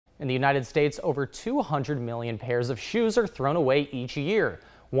In the United States, over 200 million pairs of shoes are thrown away each year.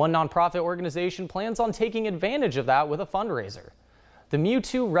 One nonprofit organization plans on taking advantage of that with a fundraiser. The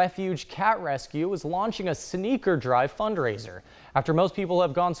Mewtwo Refuge Cat Rescue is launching a sneaker drive fundraiser. After most people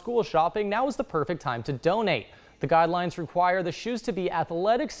have gone school shopping, now is the perfect time to donate. The guidelines require the shoes to be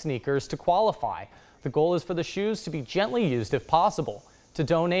athletic sneakers to qualify. The goal is for the shoes to be gently used if possible. To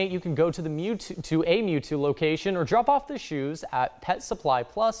donate, you can go to a Mewtwo location or drop off the shoes at Pet Supply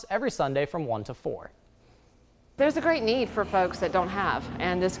Plus every Sunday from 1 to 4. There's a great need for folks that don't have,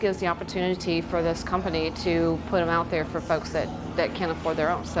 and this gives the opportunity for this company to put them out there for folks that can't afford their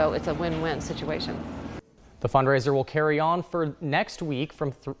own. So it's a win-win situation. The fundraiser will carry on for next week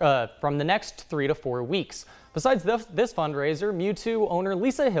from the next 3 to 4 weeks. Besides this fundraiser, Mewtwo owner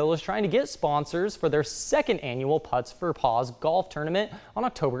Lisa Hill is trying to get sponsors for their second annual Putts for Paws golf tournament on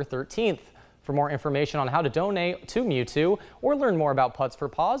October 13th. For more information on how to donate to Mewtwo or learn more about Putts for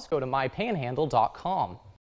Paws, go to mypanhandle.com.